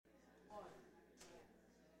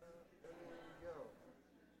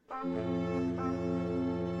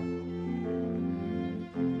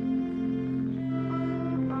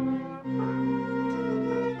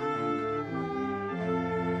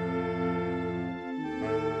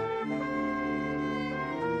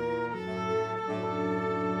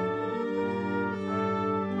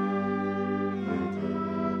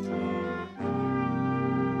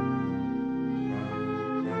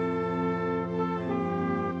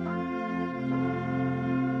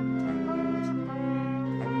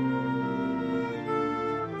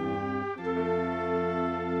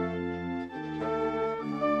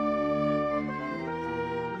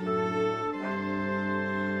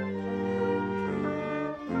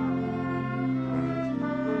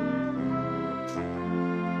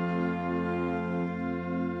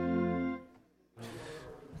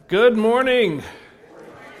Good morning.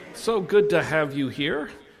 So good to have you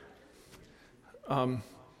here.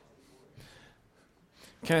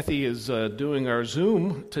 Kathy is doing our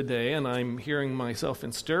Zoom today, and I'm hearing myself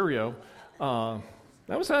in stereo. That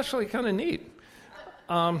was actually kind of neat.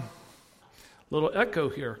 Little echo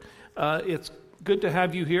here. It's good to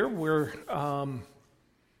have you here.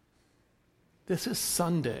 This is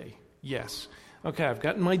Sunday. Yes. Okay, I've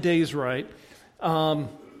gotten my days right. How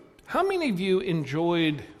many of you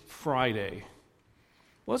enjoyed Friday?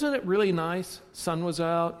 Wasn't it really nice? Sun was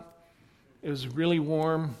out. It was really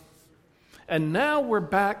warm. And now we're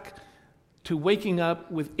back to waking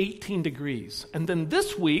up with 18 degrees. And then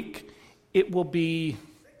this week, it will be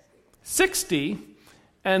 60,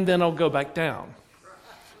 and then I'll go back down.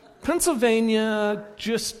 Pennsylvania,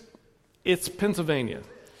 it's Pennsylvania.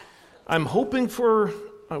 I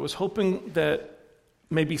was hoping that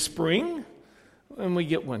maybe spring, and we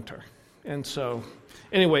get winter. And so,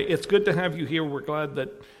 anyway, it's good to have you here. We're glad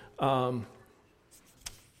that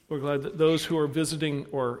those who are visiting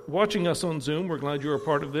or watching us on Zoom, we're glad you're a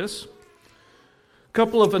part of this. A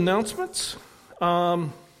couple of announcements.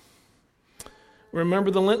 Remember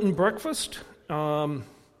the Lenten breakfast.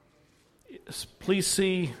 Please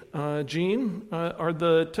see Jean. Are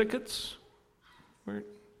the tickets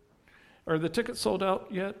sold out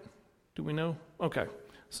yet? Do we know? Okay.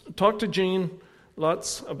 Talk to Jean.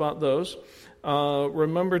 Lots about those.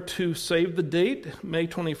 Remember to save the date, May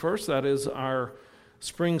 21st. That is our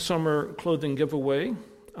spring-summer clothing giveaway.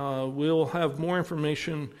 We'll have more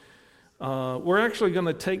information. We're actually going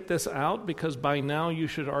to take this out because by now you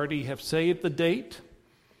should already have saved the date.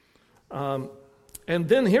 And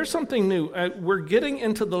then here's something new. We're getting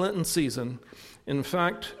into the Lenten season. In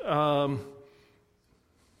fact,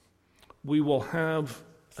 we will have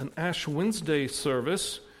an Ash Wednesday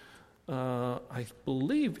service. I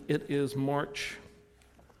believe it is March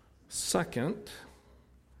 2nd.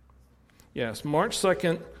 Yes, March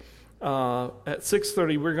 2nd at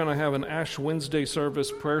 6:30, we're going to have an Ash Wednesday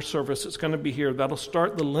service, prayer service. It's going to be here. That'll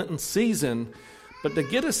start the Lenten season. But to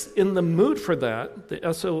get us in the mood for that,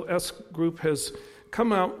 the SOS group has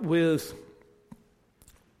come out with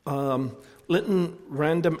Lenten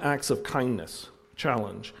Random Acts of Kindness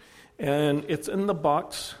Challenge. And it's in the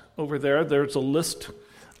box over there. There's a list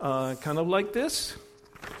kind of like this,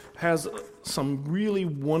 has some really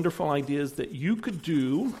wonderful ideas that you could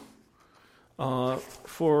do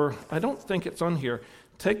for, I don't think it's on here,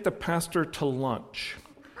 take the pastor to lunch.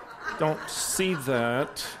 Don't see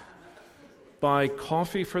that. Buy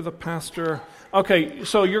coffee for the pastor. Okay,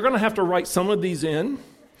 so you're going to have to write some of these in.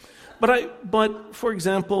 But for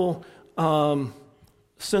example,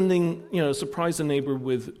 sending, surprise a neighbor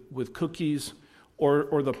with cookies,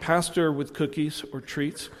 or the pastor with cookies or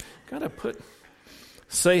treats.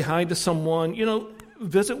 Say hi to someone,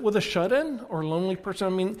 visit with a shut-in or lonely person.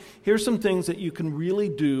 I mean, here's some things that you can really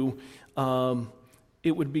do.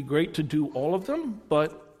 It would be great to do all of them,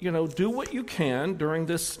 but, do what you can during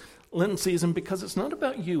this Lenten season because it's not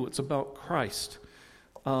about you, it's about Christ.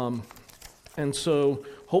 And so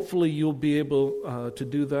hopefully you'll be able to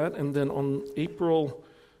do that. And then on April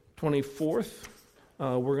 24th,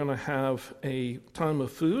 we're going to have a time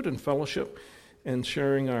of food and fellowship and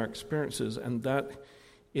sharing our experiences, and that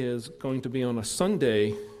is going to be on a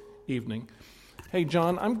Sunday evening. Hey,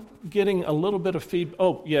 John, I'm getting a little bit of feedback.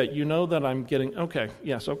 Oh, yeah, that I'm getting, okay,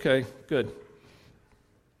 yes, okay, good.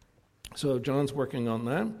 So John's working on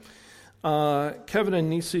that. Kevin and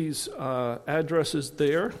Nisi's address is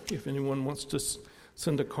there if anyone wants to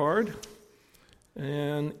send a card.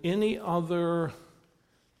 And any other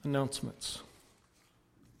announcements?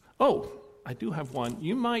 Oh, I do have one.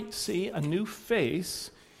 You might see a new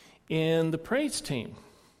face in the praise team.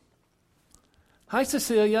 Hi,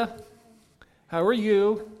 Cecilia. How are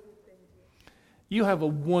you? You have a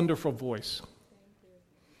wonderful voice.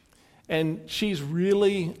 And she's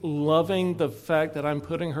really loving the fact that I'm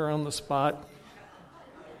putting her on the spot.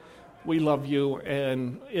 We love you,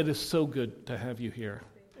 and it is so good to have you here.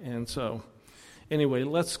 And so, anyway,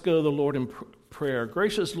 let's go to the Lord in prayer.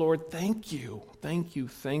 Gracious Lord, thank you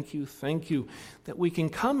that we can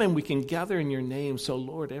come and we can gather in your name. So,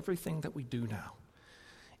 Lord, everything that we do now,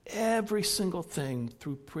 every single thing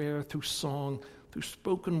through prayer, through song, through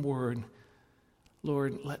spoken word,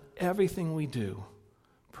 Lord, let everything we do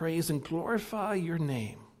praise and glorify your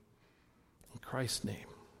name. In Christ's name,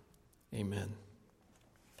 amen.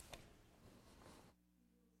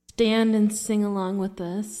 Stand and sing along with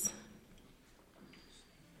us.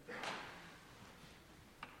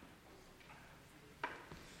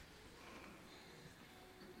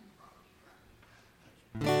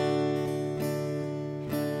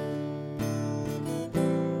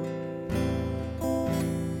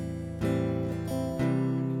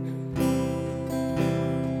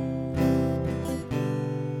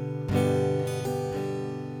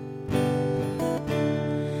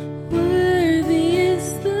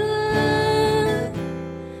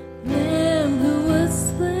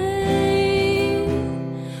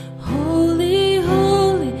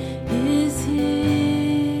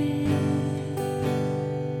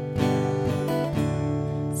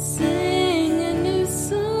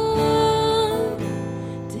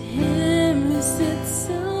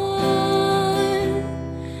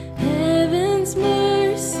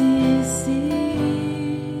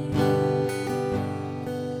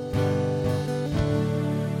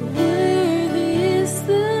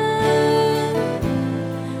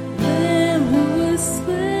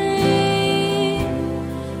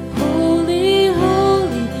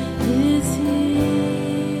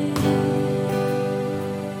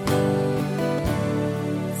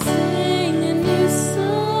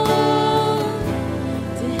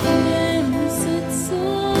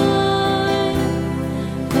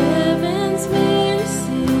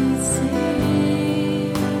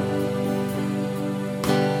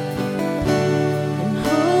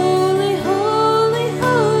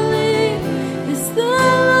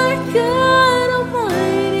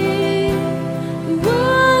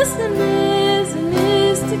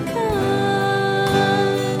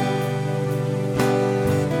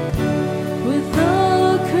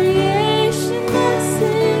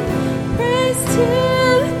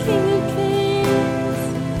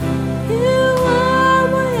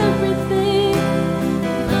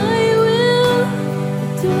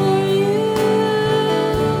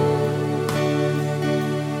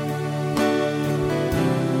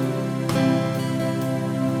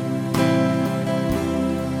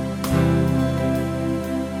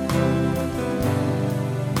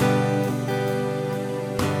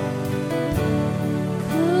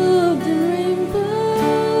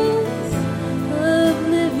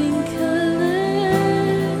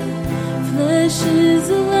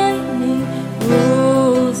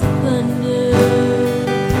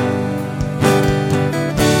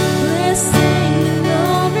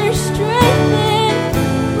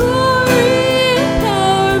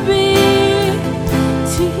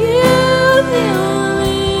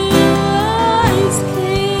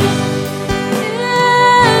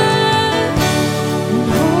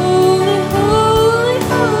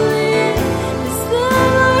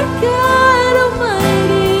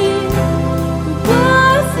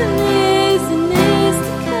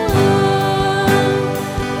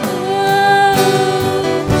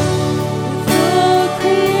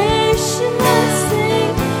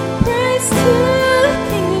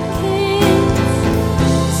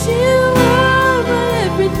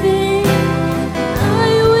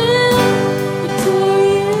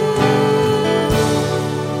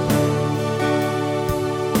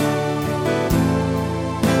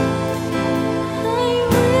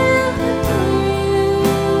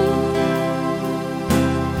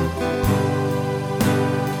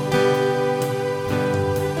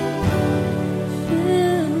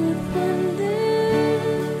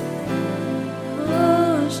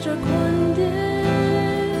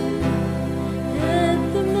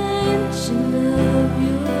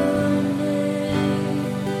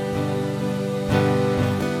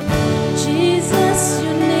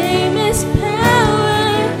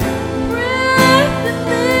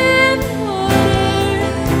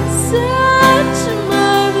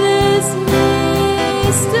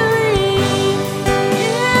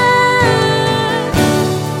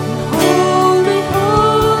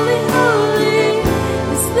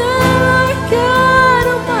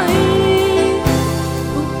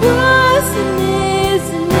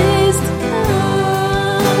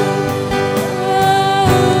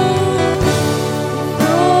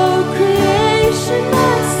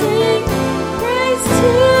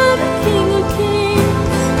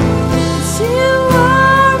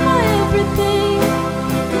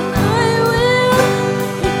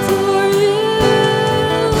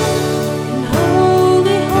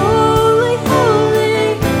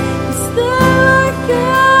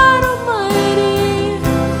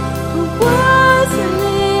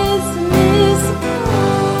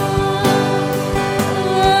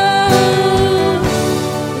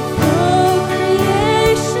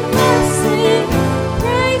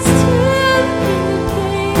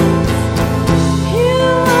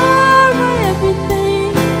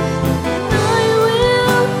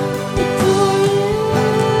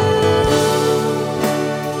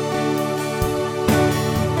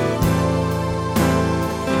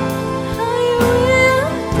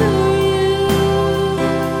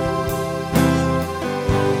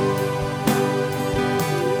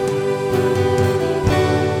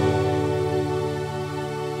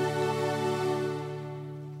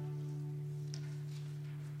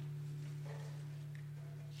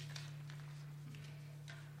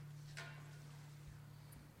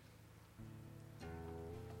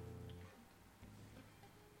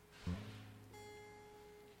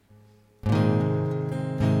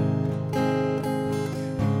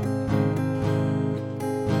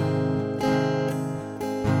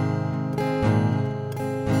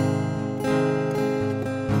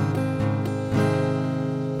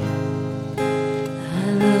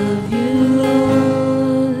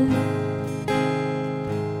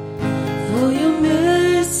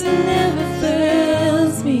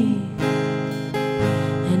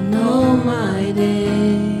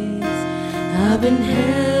 I've been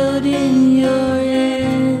held in your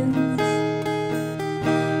hands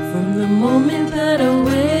from the moment that I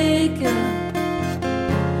wake up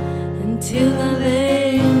until I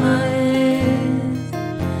lay my head.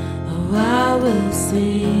 Oh, I will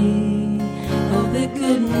sing of the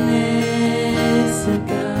goodness of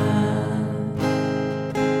God.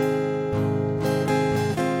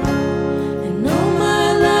 And all my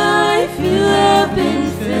life you have been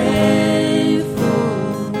faithful.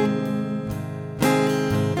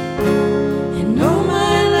 And all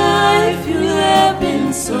my life you have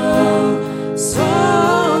been so,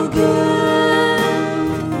 so good.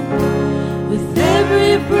 With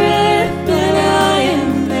every breath that I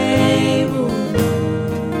am able,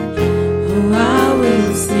 oh, I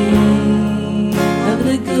will sing of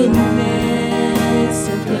the goodness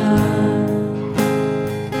of God.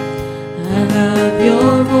 I love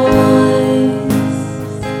your voice.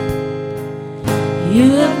 You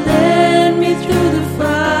have led me through the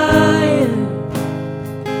fire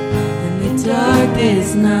and the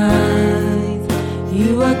darkest night.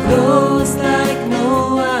 You are close like no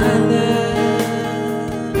other.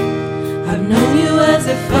 I've known you as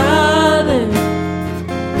a father.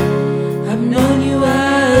 I've known you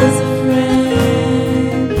as a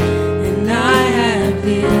friend, and I have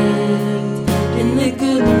lived in the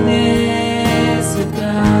goodness of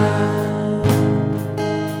God.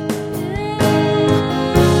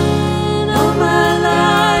 And all my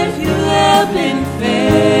life you have been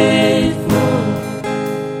faithful.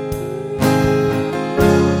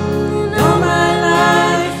 And all my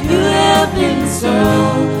life you have been so,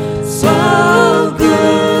 so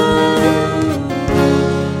good.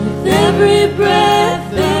 With every breath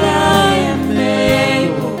that I am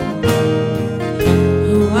able,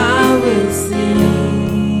 oh, I will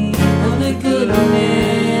sing of the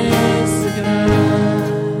goodness of God.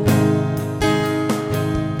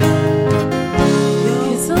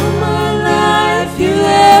 'Cause all my life you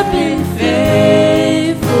have been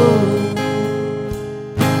faithful.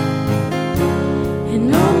 And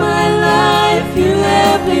all my life you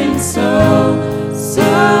have been so,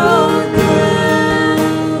 so good.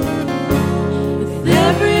 With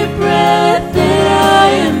every breath that I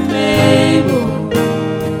am able,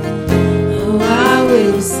 oh, I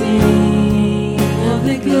will sing of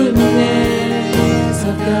the goodness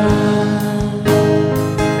of God.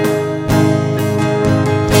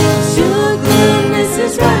 'Cause your goodness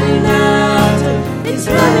is running after, it's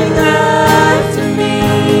running after me.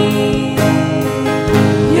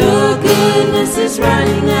 Your goodness is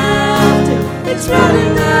running after, it's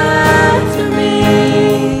running after me.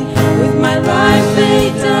 With my life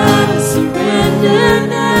laid down, I surrender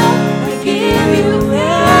now. I give you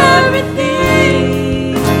everything.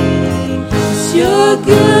 'Cause your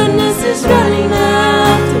goodness is running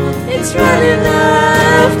after, it's running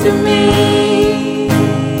after me.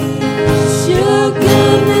 'Cause your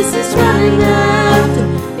goodness is running after,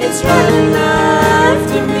 it's running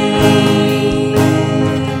after me.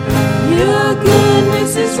 Your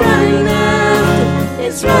goodness is running after,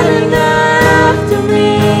 it's running after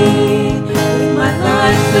me. With my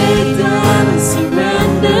life laid down and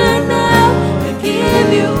surrender now, I give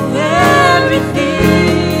you everything.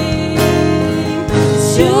 'Cause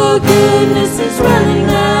your goodness is running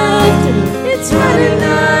after, it's running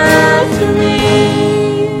after me.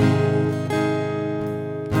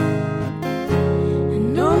 And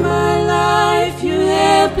all my life you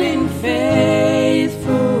have been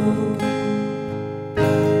faithful.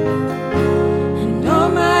 And all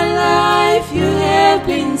my life you have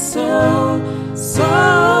been so, so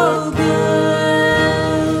good.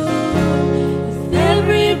 With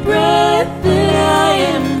every breath that I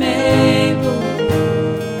am able,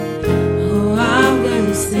 oh, I'm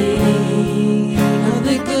gonna sing of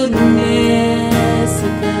the goodness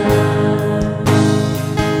of God.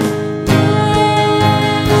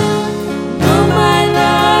 All my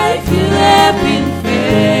life you have been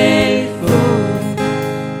faithful.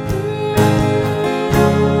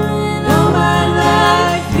 And all my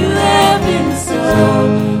life you have been so,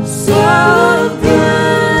 so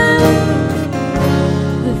good.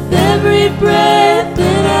 With every breath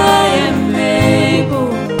that I am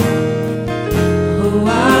able, oh,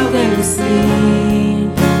 I'm gonna sing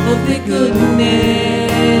of the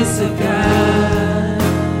goodness of God.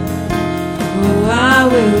 Oh, I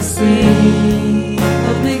will sing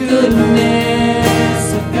of the goodness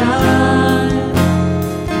of God.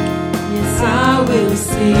 Yes, I will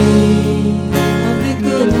sing of the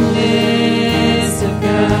goodness of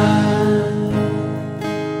God.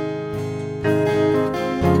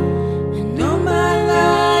 And all my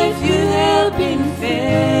life you have been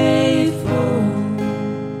faithful.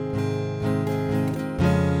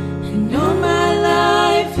 And all my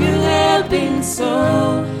been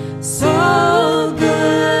so, so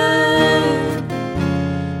good.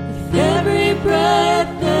 With every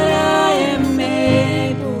breath that I am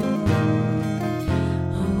able,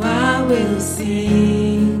 oh, I will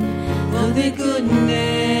sing of the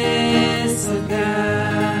goodness of God.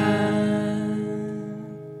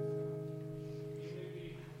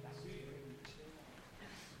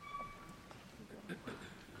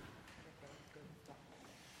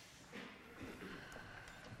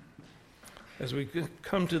 As we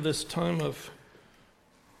come to this time of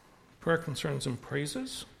prayer, concerns, and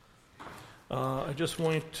praises, I just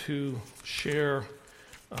want to share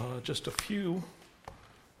just a few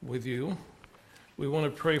with you. We want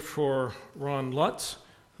to pray for Ron Lutz,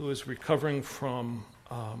 who is recovering from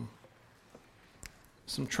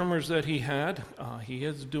some tremors that he had. He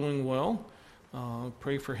is doing well.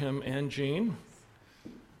 Pray for him and Jean.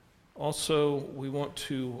 Also, we want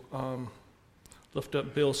to lift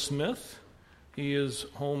up Bill Smith. He is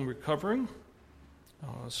home recovering,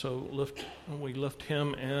 so we lift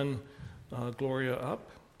him and Gloria up.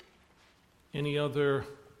 Any other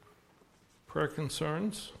prayer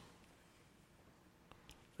concerns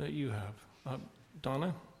that you have?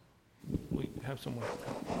 Donna, we have someone.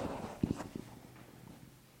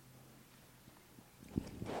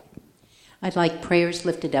 I'd like prayers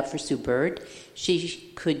lifted up for Sue Bird.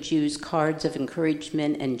 She could use cards of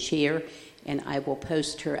encouragement and cheer, and I will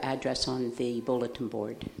post her address on the bulletin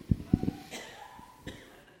board.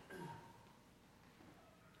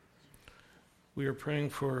 We are praying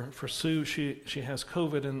for Sue. She has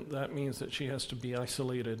COVID, and that means that she has to be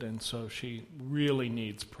isolated, and so she really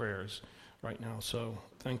needs prayers right now. So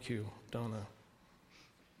thank you, Donna.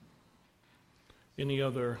 Any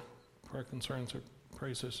other prayer concerns or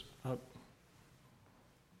praises?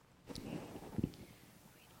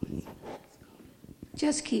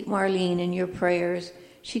 Just keep Marlene in your prayers.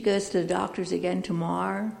 She goes to the doctors again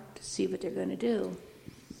tomorrow to see what they're going to do.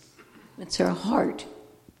 It's her heart.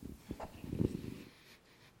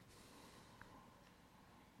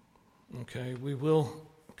 Okay, we will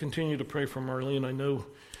continue to pray for Marlene. I know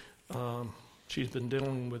she's been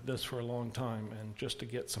dealing with this for a long time, and just to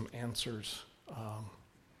get some answers.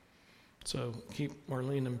 So keep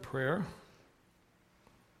Marlene in prayer.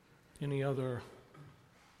 Any other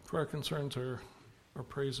prayer concerns or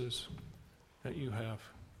praises that you have?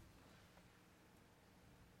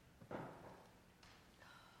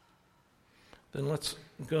 Then let's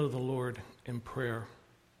go to the Lord in prayer.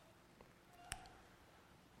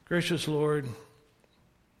 Gracious Lord,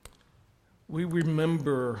 we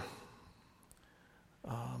remember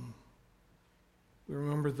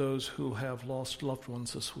those who have lost loved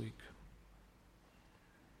ones this week.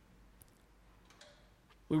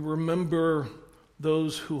 We remember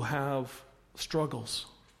those who have struggles,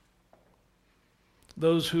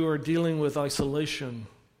 those who are dealing with isolation,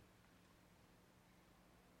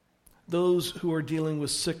 those who are dealing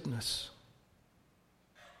with sickness,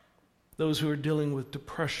 those who are dealing with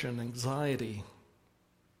depression, anxiety.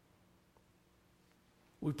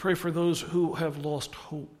 We pray for those who have lost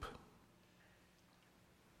hope.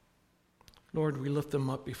 Lord, we lift them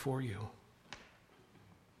up before you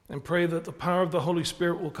and pray that the power of the Holy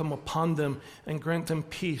Spirit will come upon them and grant them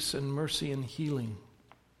peace and mercy and healing.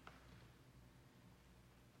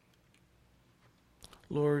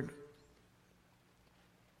 Lord,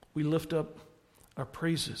 we lift up our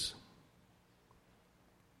praises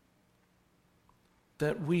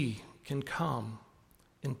that we can come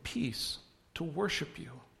in peace to worship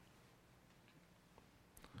you.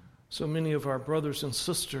 So many of our brothers and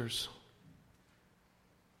sisters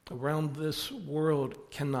around this world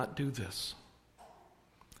cannot do this.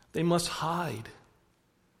 They must hide.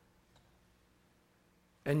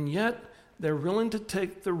 And yet, they're willing to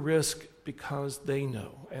take the risk because they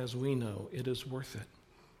know, as we know, it is worth it.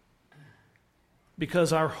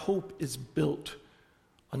 Because our hope is built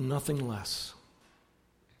on nothing less.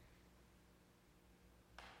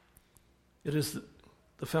 It is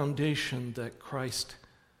the foundation that Christ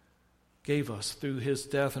gave us through his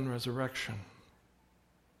death and resurrection.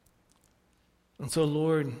 And so,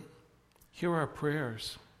 Lord, hear our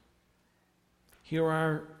prayers. Hear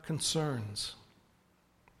our concerns.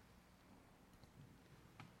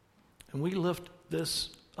 And we lift this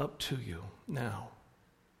up to you now.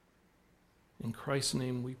 In Christ's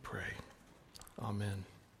name we pray. Amen.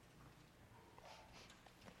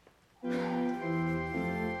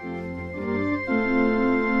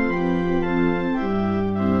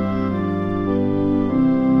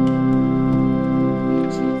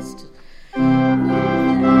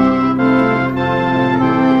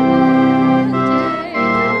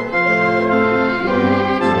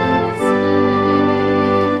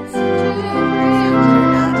 To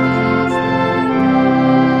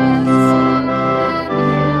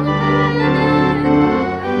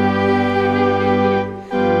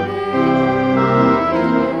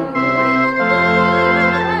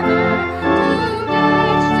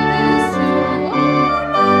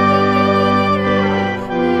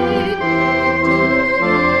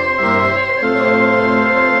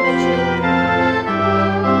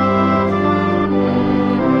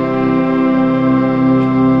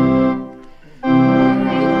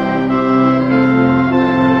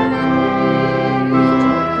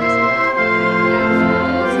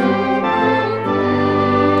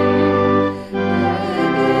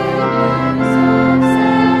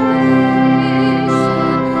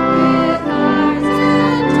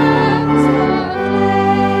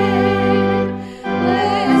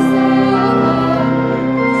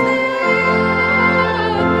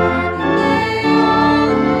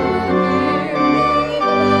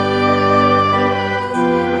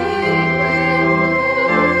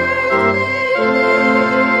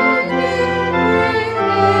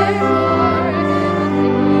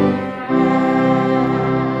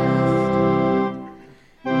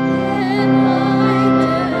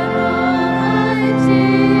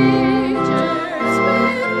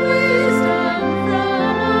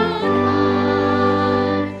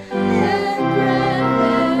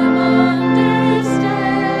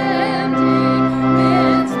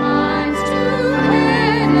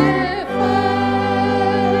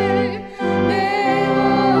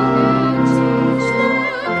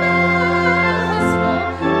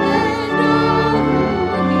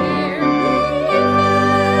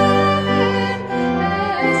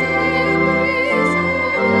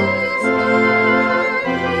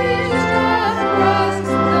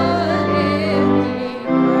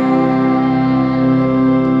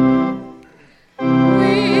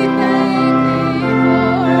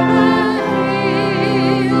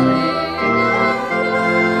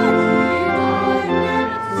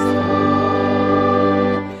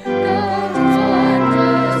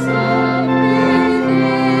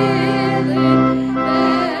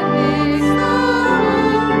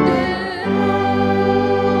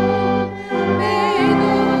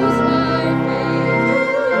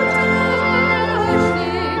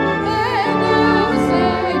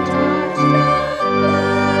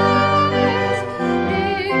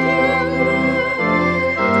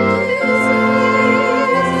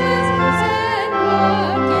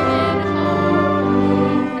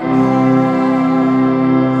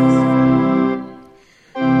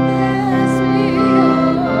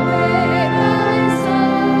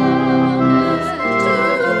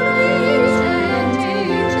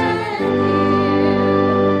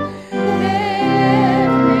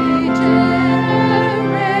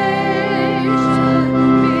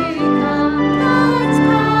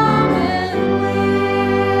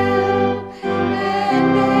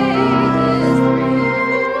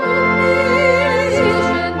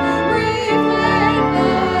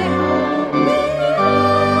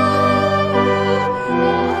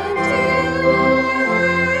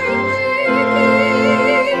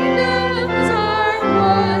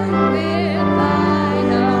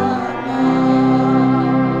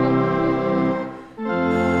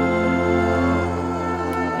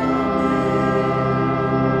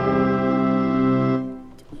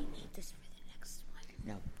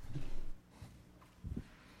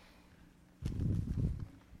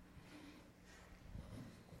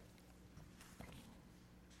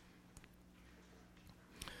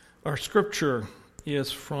Our scripture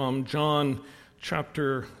is from John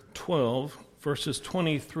chapter 12, verses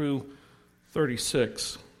 20 through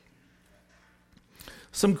 36.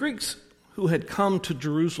 Some Greeks who had come to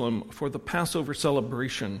Jerusalem for the Passover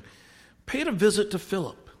celebration paid a visit to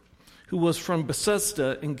Philip, who was from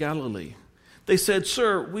Bethsaida in Galilee. They said,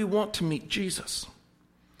 "Sir, we want to meet Jesus."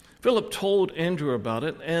 Philip told Andrew about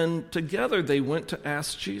it, and together they went to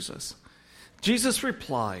ask Jesus. Jesus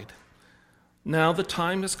replied, "Now the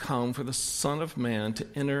time has come for the Son of Man to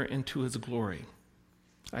enter into his glory.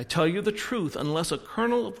 I tell you the truth, unless a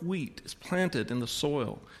kernel of wheat is planted in the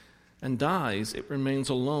soil and dies, it remains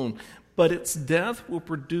alone. But its death will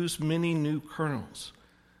produce many new kernels,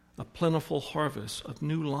 a plentiful harvest of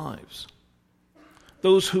new lives.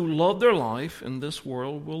 Those who love their life in this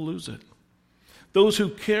world will lose it. Those who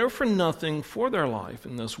care for nothing for their life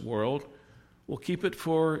in this world will keep it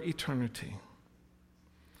for eternity.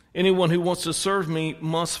 Anyone who wants to serve me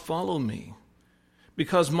must follow me,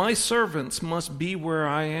 because my servants must be where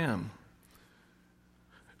I am.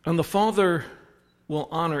 And the Father will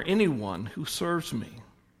honor anyone who serves me.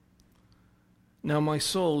 Now my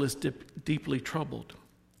soul is deeply troubled.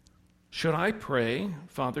 Should I pray,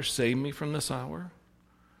 'Father, save me from this hour'?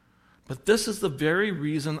 But this is the very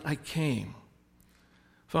reason I came.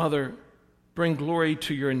 Father, bring glory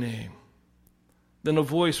to your name." Then a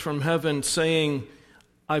voice from heaven saying,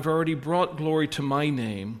 "I've already brought glory to my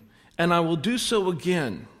name, and I will do so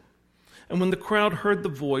again." And when the crowd heard the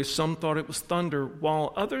voice, some thought it was thunder,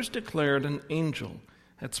 while others declared an angel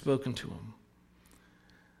had spoken to him.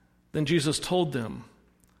 Then Jesus told them,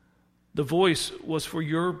 "The voice was for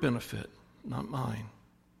your benefit, not mine.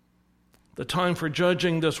 The time for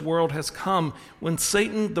judging this world has come, when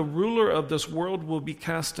Satan, the ruler of this world, will be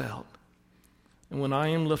cast out. And when I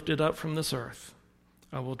am lifted up from this earth,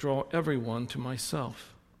 I will draw everyone to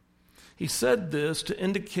myself." He said this to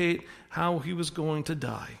indicate how he was going to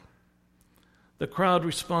die. The crowd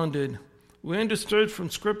responded, "We understood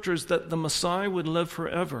from scriptures that the Messiah would live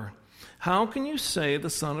forever. How can you say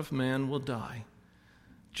the Son of Man will die?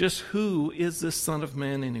 Just who is this Son of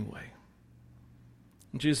Man anyway?"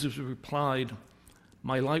 And Jesus replied,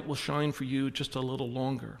 "My light will shine for you just a little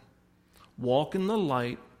longer. Walk in the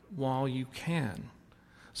light while you can,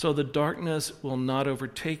 so the darkness will not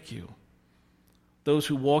overtake you. Those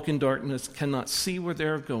who walk in darkness cannot see where they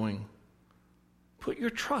are going. Put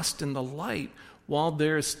your trust in the light while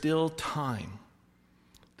there is still time.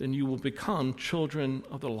 Then you will become children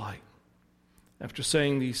of the light." After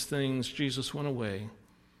saying these things, Jesus went away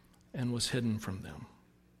and was hidden from them.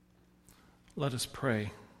 Let us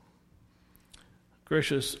pray.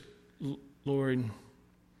 Gracious Lord,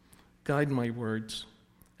 guide my words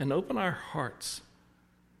and open our hearts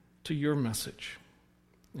to your message.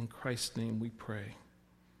 In Christ's name we pray.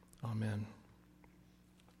 Amen.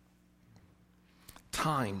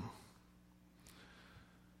 Time.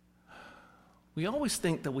 We always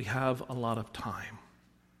think that we have a lot of time.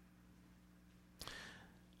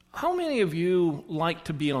 How many of you like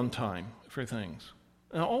to be on time for things?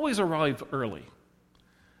 And always arrive early.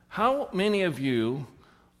 How many of you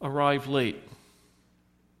arrive late?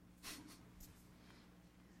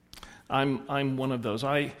 I'm one of those.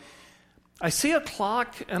 I see a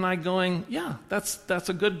clock and I'm going, yeah, that's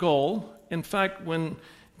a good goal. In fact, when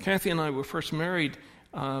Kathy and I were first married,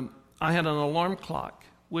 I had an alarm clock,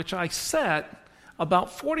 which I set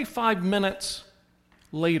about 45 minutes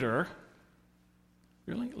later.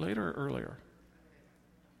 Really? Later or earlier?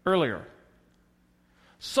 Earlier.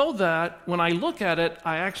 So that when I look at it,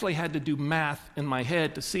 I actually had to do math in my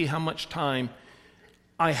head to see how much time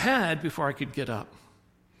I had before I could get up.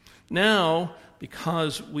 Now,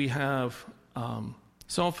 because we have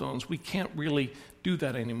cell phones, we can't really do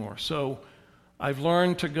that anymore. So I've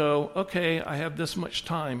learned to go, okay, I have this much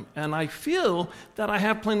time, and I feel that I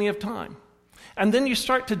have plenty of time. And then you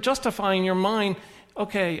start to justify in your mind,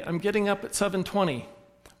 okay, I'm getting up at 7:20.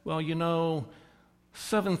 Well,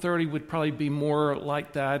 7:30 would probably be more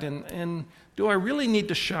like that. And do I really need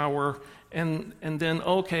to shower? And then,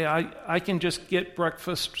 okay, I can just get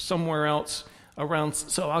breakfast somewhere else around,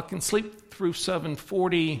 so I can sleep through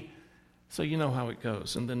 7:40. So you know how it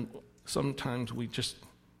goes. And then sometimes we just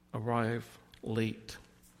arrive late.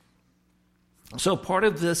 So part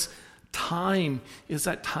of this time is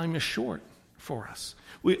that time is short for us.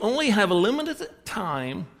 We only have a limited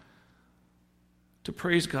time to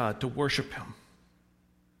praise God, to worship Him,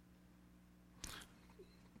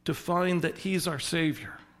 to find that He's our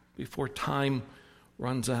Savior before time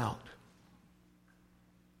runs out.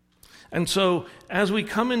 And so as we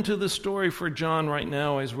come into the story for John right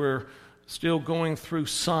now, as we're still going through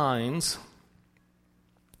signs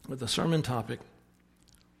with the sermon topic,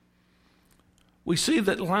 We see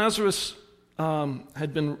that Lazarus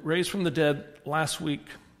had been raised from the dead last week.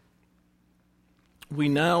 We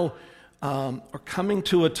now are coming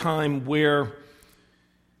to a time where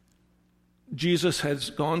Jesus has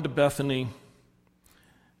gone to Bethany,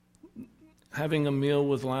 having a meal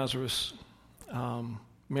with Lazarus.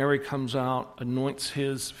 Mary comes out, anoints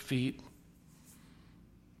his feet.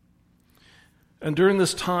 And during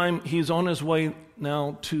this time, he's on his way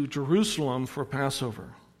now to Jerusalem for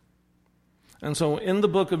Passover. And so in the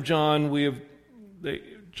book of John,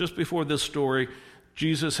 just before this story,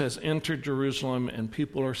 Jesus has entered Jerusalem and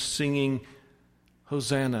people are singing,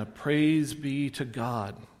 Hosanna, praise be to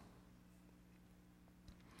God.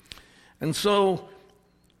 And so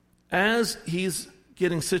as he's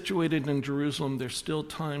getting situated in Jerusalem, there's still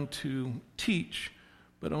time to teach,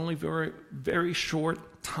 but only very, very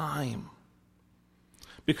short time.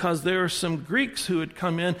 Because there are some Greeks who had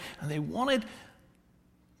come in and they wanted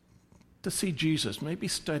to see Jesus, maybe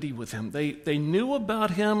study with him. They knew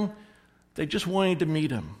about him, they just wanted to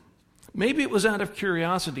meet him. Maybe it was out of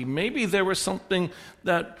curiosity. Maybe there was something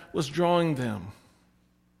that was drawing them.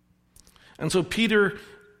 And so Philip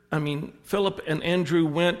and Andrew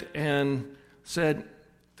went and said,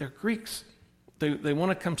 they're Greeks. They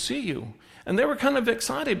want to come see you. And they were kind of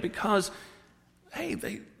excited because, hey,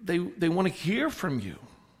 they want to hear from you.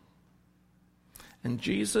 And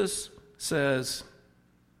Jesus says,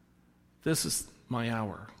 this is my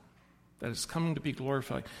hour that is coming to be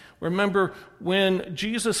glorified. Remember, when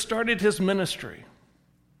Jesus started his ministry,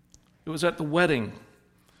 it was at the wedding.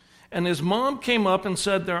 And his mom came up and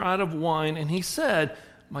said, they're out of wine. And he said,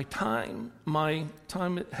 my time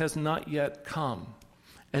has not yet come.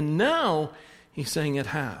 And now he's saying it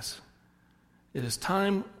has. It is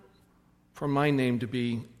time for my name to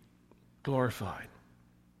be glorified.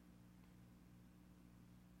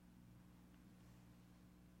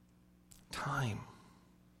 Time.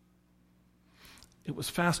 It was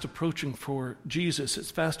fast approaching for Jesus. It's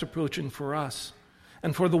fast approaching for us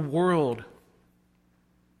and for the world.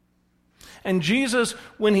 And Jesus,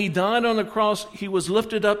 when he died on the cross, he was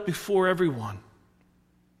lifted up before everyone,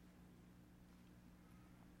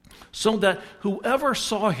 so that whoever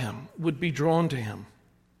saw him would be drawn to him.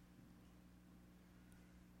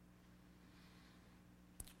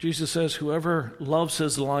 Jesus says, whoever loves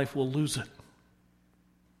his life will lose it.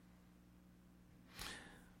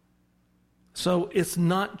 So it's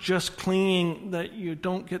not just clinging that you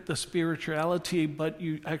don't get the spirituality, but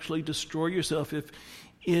you actually destroy yourself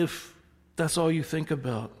if that's all you think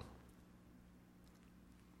about.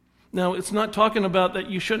 Now, it's not talking about that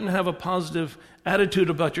you shouldn't have a positive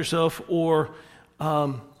attitude about yourself or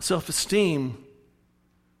self-esteem,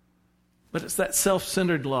 but it's that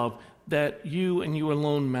self-centered love that you and you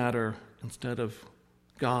alone matter instead of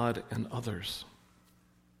God and others.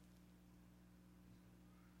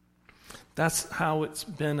 That's how it's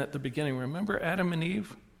been at the beginning. Remember Adam and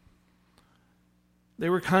Eve? They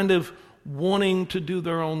were kind of wanting to do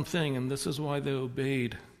their own thing, and this is why they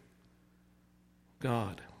obeyed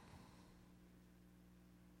God.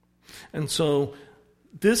 And so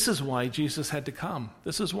this is why Jesus had to come.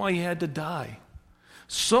 This is why he had to die.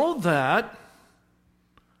 So that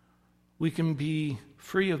we can be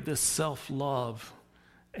free of this self-love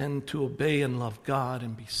and to obey and love God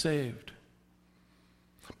and be saved.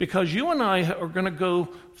 Because you and I are going to go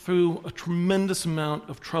through a tremendous amount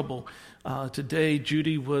of trouble. Today,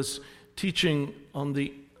 Judy was teaching on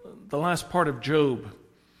the last part of Job,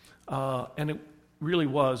 and it really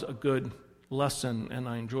was a good lesson, and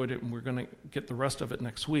I enjoyed it, and we're going to get the rest of it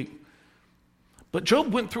next week. But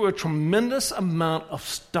Job went through a tremendous amount of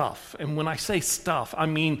stuff, and when I say stuff, I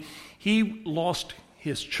mean he lost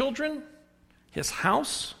his children, his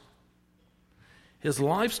house, his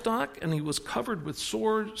livestock, and he was covered with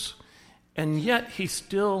sores, and yet he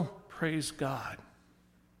still praised God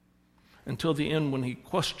until the end when he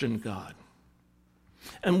questioned God.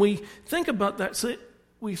 And we think about that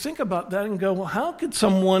and go, well, how could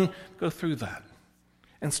someone go through that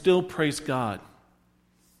and still praise God?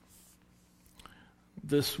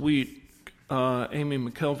 This week, Amy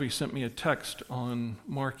McKelvey sent me a text on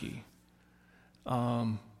Marky.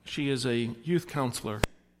 She is a youth counselor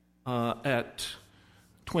at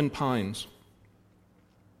Twin Pines,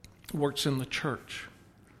 works in the church.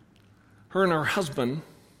 Her and her husband,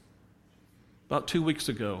 about 2 weeks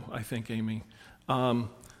ago, I think, Amy,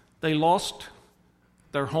 they lost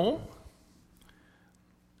their home.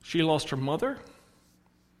 She lost her mother.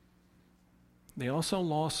 They also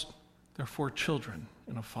lost their 4 children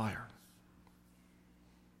in a fire.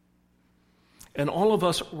 And all of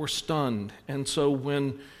us were stunned. And so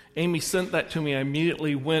when Amy sent that to me, I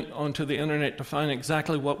immediately went onto the internet to find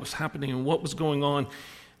exactly what was happening and what was going on.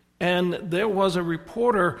 And there was a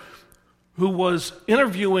reporter who was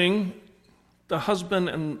interviewing the husband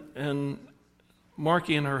and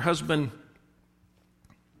Marky and her husband,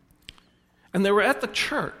 and they were at the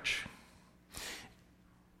church.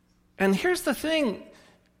 And here's the thing,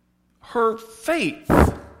 her faith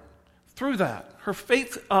through that, her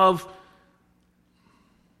faith of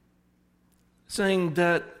saying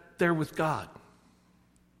that they're with God,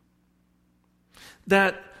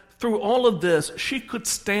 that through all of this, she could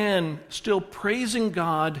stand still praising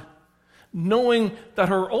God, knowing that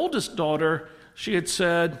her oldest daughter, she had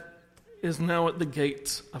said, is now at the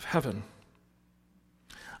gates of heaven.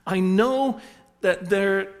 I know that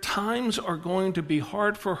their times are going to be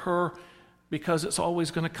hard for her because it's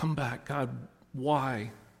always going to come back. God,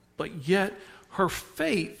 why? But yet, her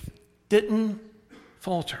faith didn't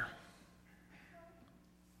falter.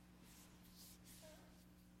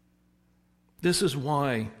 This is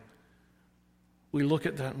why we look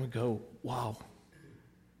at that and we go, wow,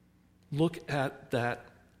 look at that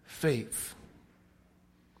faith.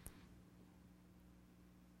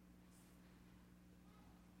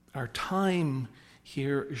 Our time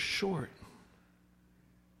here is short.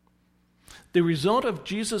 The result of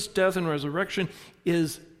Jesus' death and resurrection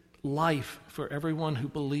is life for everyone who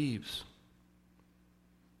believes.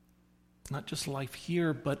 Not just life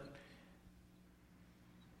here, but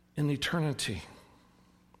in eternity.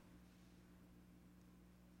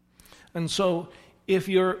 And so, if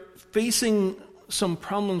you're facing some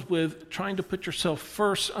problems with trying to put yourself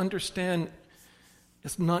first, understand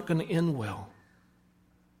it's not going to end well.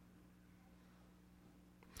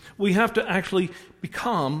 We have to actually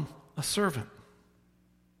become a servant.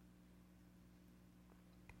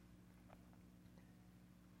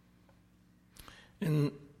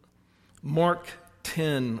 In Mark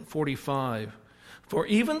 10:45, for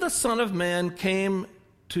even the Son of Man came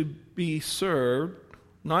to be served,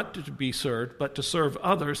 not to be served, but to serve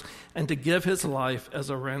others, and to give his life as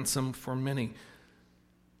a ransom for many.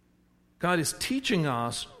 God is teaching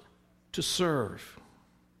us to serve.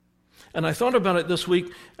 And I thought about it this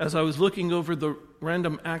week as I was looking over the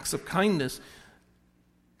random acts of kindness.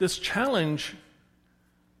 This challenge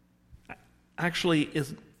actually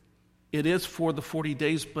is for the 40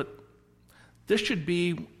 days, but this should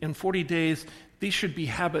be, in 40 days, these should be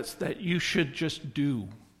habits that you should just do.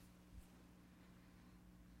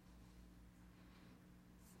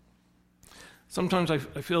 Sometimes I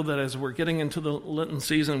feel that as we're getting into the Lenten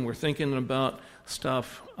season, we're thinking about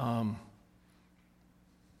stuff.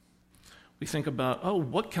 We think about,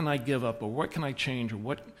 what can I give up, or what can I change, or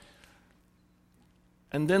what?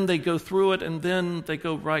 And then they go through it, and then they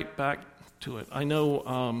go right back to it. I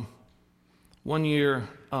know one year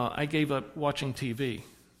I gave up watching TV.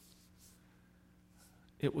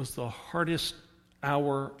 It was the hardest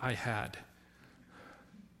hour I had.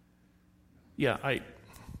 Yeah,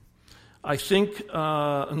 I think,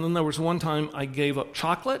 and then there was one time I gave up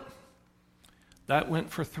chocolate. That went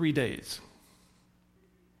for 3 days.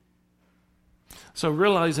 So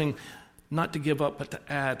realizing not to give up, but to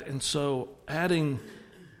add. And so adding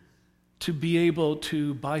to be able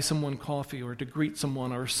to buy someone coffee or to greet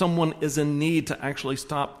someone, or someone is in need, to actually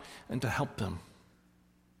stop and to help them.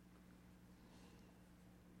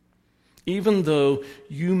 Even though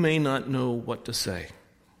you may not know what to say.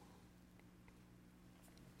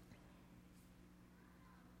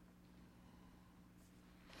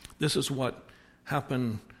 This is what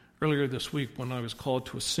happened earlier this week when I was called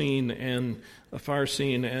to a fire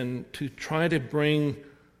scene, and to try to bring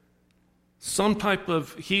some type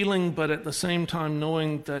of healing, but at the same time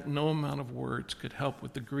knowing that no amount of words could help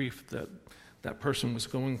with the grief that that person was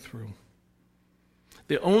going through.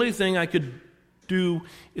 The only thing I could do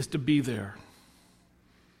is to be there.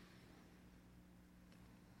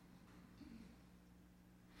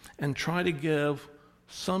 And try to give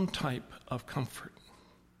some type of comfort.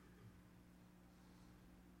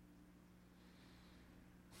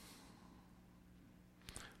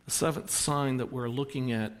 The seventh sign that we're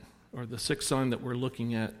looking at, or the sixth sign that we're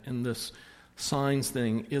looking at in this signs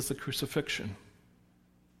thing, is the crucifixion.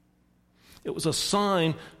 It was a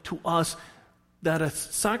sign to us that a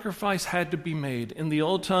sacrifice had to be made. In the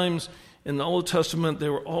old times, in the Old Testament,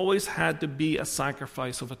 there always had to be a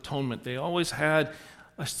sacrifice of atonement. They always had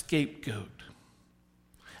a scapegoat.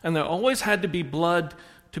 And there always had to be blood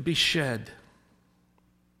to be shed,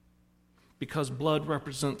 because blood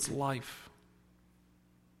represents life.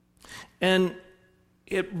 And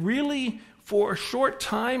it really, for a short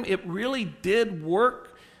time, it really did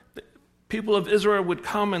work. The people of Israel would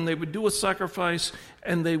come and they would do a sacrifice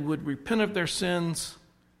and they would repent of their sins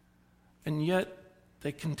And yet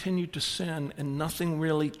they continued to sin and nothing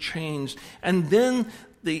really changed. And then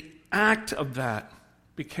the act of that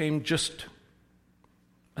became just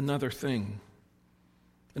another thing,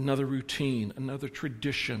 another routine, another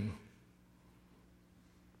tradition.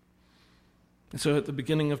 And so at the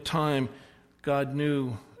beginning of time, God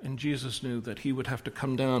knew and Jesus knew that he would have to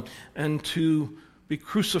come down and to be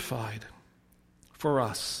crucified for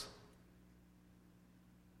us.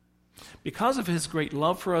 Because of his great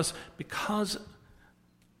love for us, because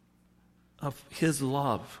of his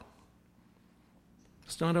love.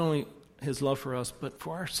 It's not only his love for us, but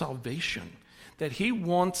for our salvation. That he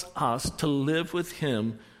wants us to live with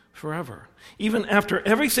him forever. Even after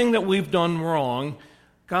everything that we've done wrong,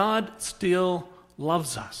 God still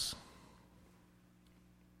loves us.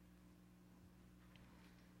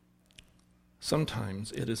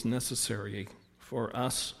 Sometimes it is necessary for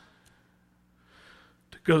us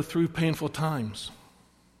to go through painful times,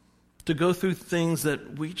 to go through things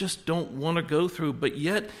that we just don't want to go through, but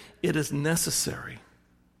yet it is necessary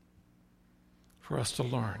for us to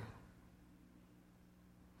learn,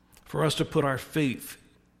 for us to put our faith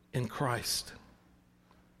in Christ.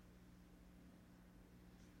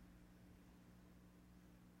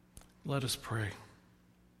 Let us pray.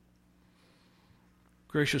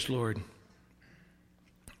 Gracious Lord,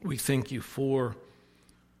 we thank you for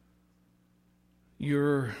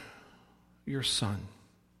your Son.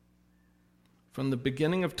 From the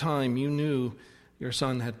beginning of time, you knew your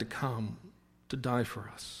Son had to come to die for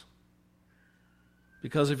us.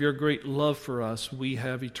 Because of your great love for us, we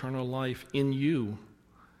have eternal life in you,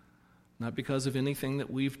 not because of anything that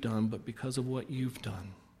we've done, but because of what you've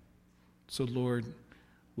done. So, Lord,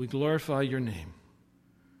 we glorify your name.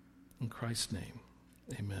 In Christ's name,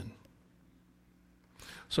 amen.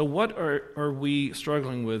 So what are we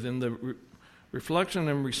struggling with? In the reflection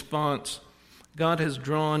and response, God has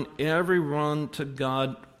drawn everyone to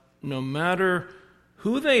God, no matter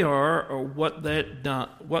who they are or what they've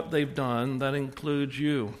done. That includes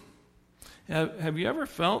you. Have you ever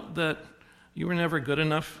felt that you were never good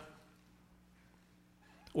enough?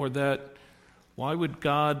 Or that, why would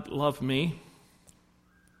God love me?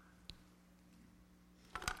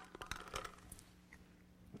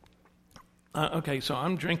 Okay, so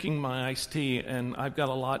I'm drinking my iced tea, and I've got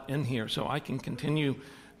a lot in here, so I can continue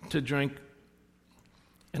to drink.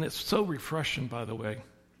 And it's so refreshing, by the way.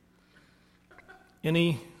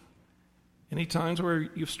 Any times where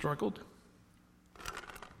you've struggled?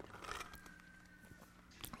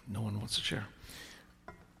 No one wants to share.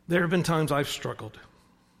 There have been times I've struggled.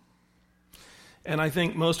 And I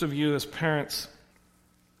think most of you as parents,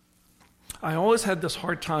 I always had this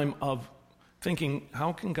hard time of thinking,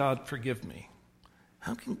 how can God forgive me?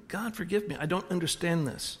 How can God forgive me? I don't understand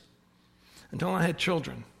this. Until I had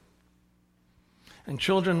children. And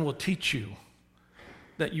children will teach you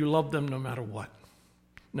that you love them no matter what.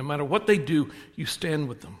 No matter what they do, you stand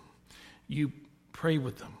with them. You pray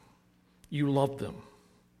with them. You love them.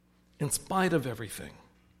 In spite of everything.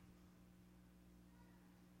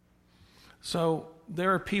 So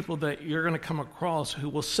there are people that you're going to come across who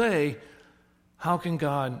will say, how can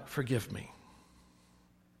God forgive me?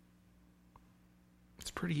 It's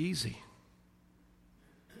pretty easy.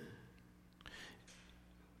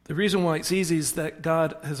 The reason why it's easy is that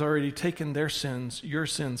God has already taken their sins, your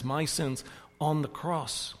sins, my sins, on the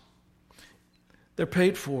cross. They're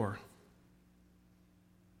paid for.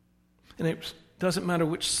 And it doesn't matter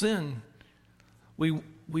which sin.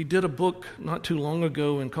 We did a book not too long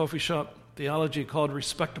ago in coffee shop theology called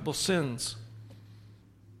Respectable Sins.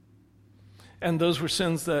 And those were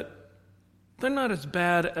sins that they're not as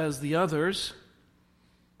bad as the others.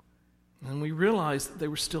 And we realized that they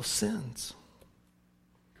were still sins.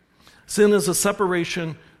 Sin is a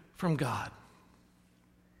separation from God.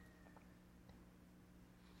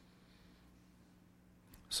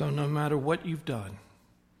 So no matter what you've done,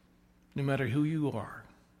 no matter who you are,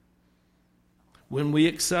 when we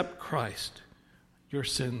accept Christ, your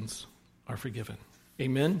sins are forgiven.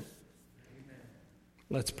 Amen? Amen.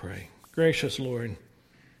 Let's pray. Gracious Lord,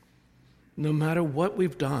 no matter what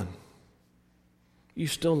we've done, you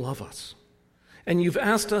still love us. And you've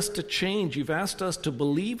asked us to change. You've asked us to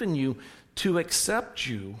believe in you, to accept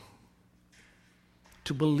you,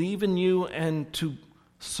 to believe in you, and to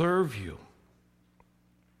serve you.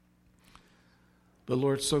 But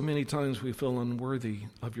Lord, so many times we feel unworthy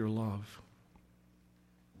of your love.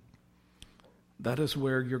 That is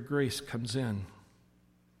where your grace comes in.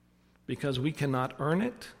 Because we cannot earn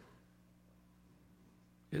it.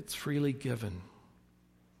 It's freely given.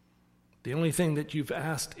 The only thing that you've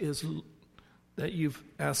asked is that you've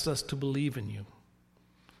asked us to believe in you,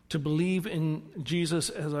 to believe in Jesus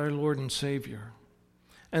as our Lord and Savior.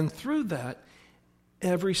 And through that,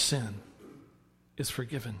 every sin is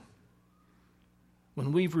forgiven.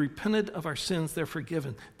 When we've repented of our sins, they're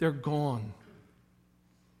forgiven. They're gone.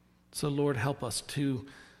 So, Lord, help us to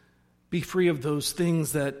be free of those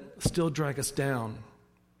things that still drag us down,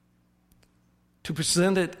 to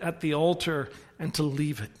present it at the altar and to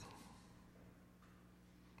leave it,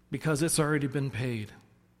 because it's already been paid.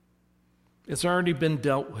 It's already been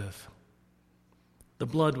dealt with. The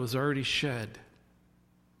blood was already shed.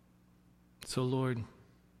 So, Lord,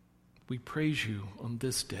 we praise you on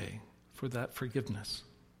this day for that forgiveness.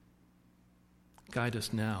 Guide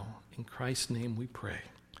us now. In Christ's name we pray.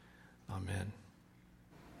 Amen.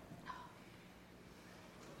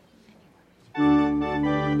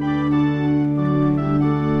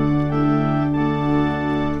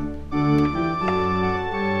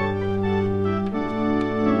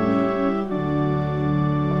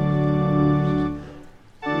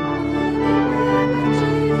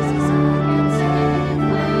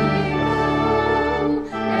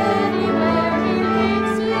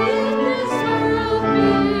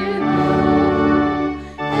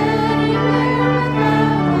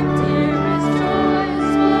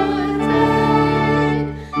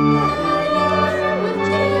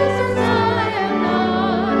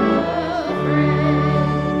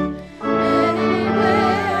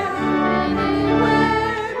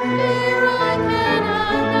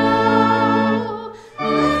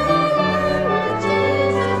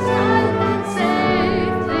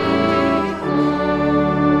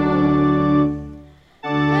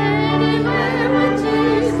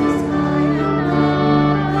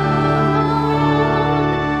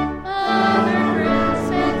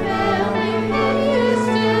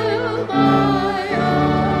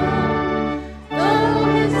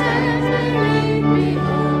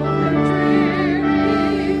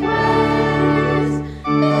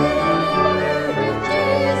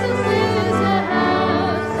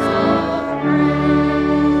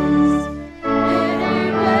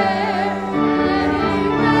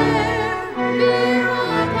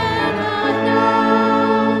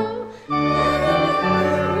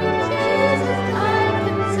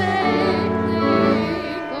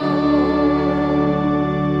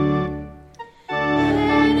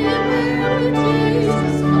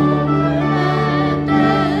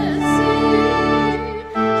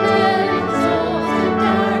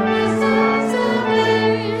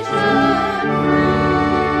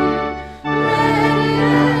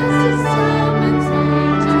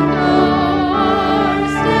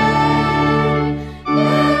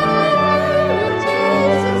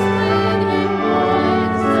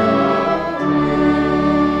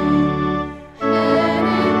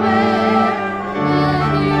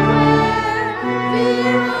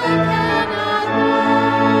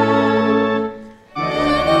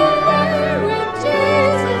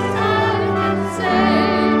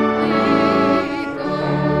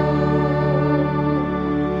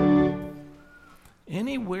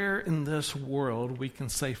 We can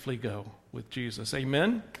safely go with Jesus.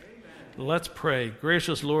 Amen? Amen? Let's pray.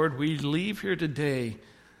 Gracious Lord, we leave here today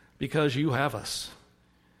because you have us.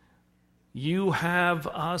 You have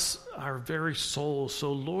us, our very souls.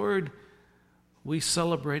 So, Lord, we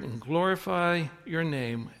celebrate and glorify your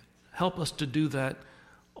name. Help us to do that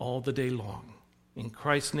all the day long. In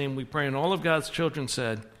Christ's name we pray. And all of God's children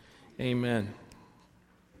said, amen.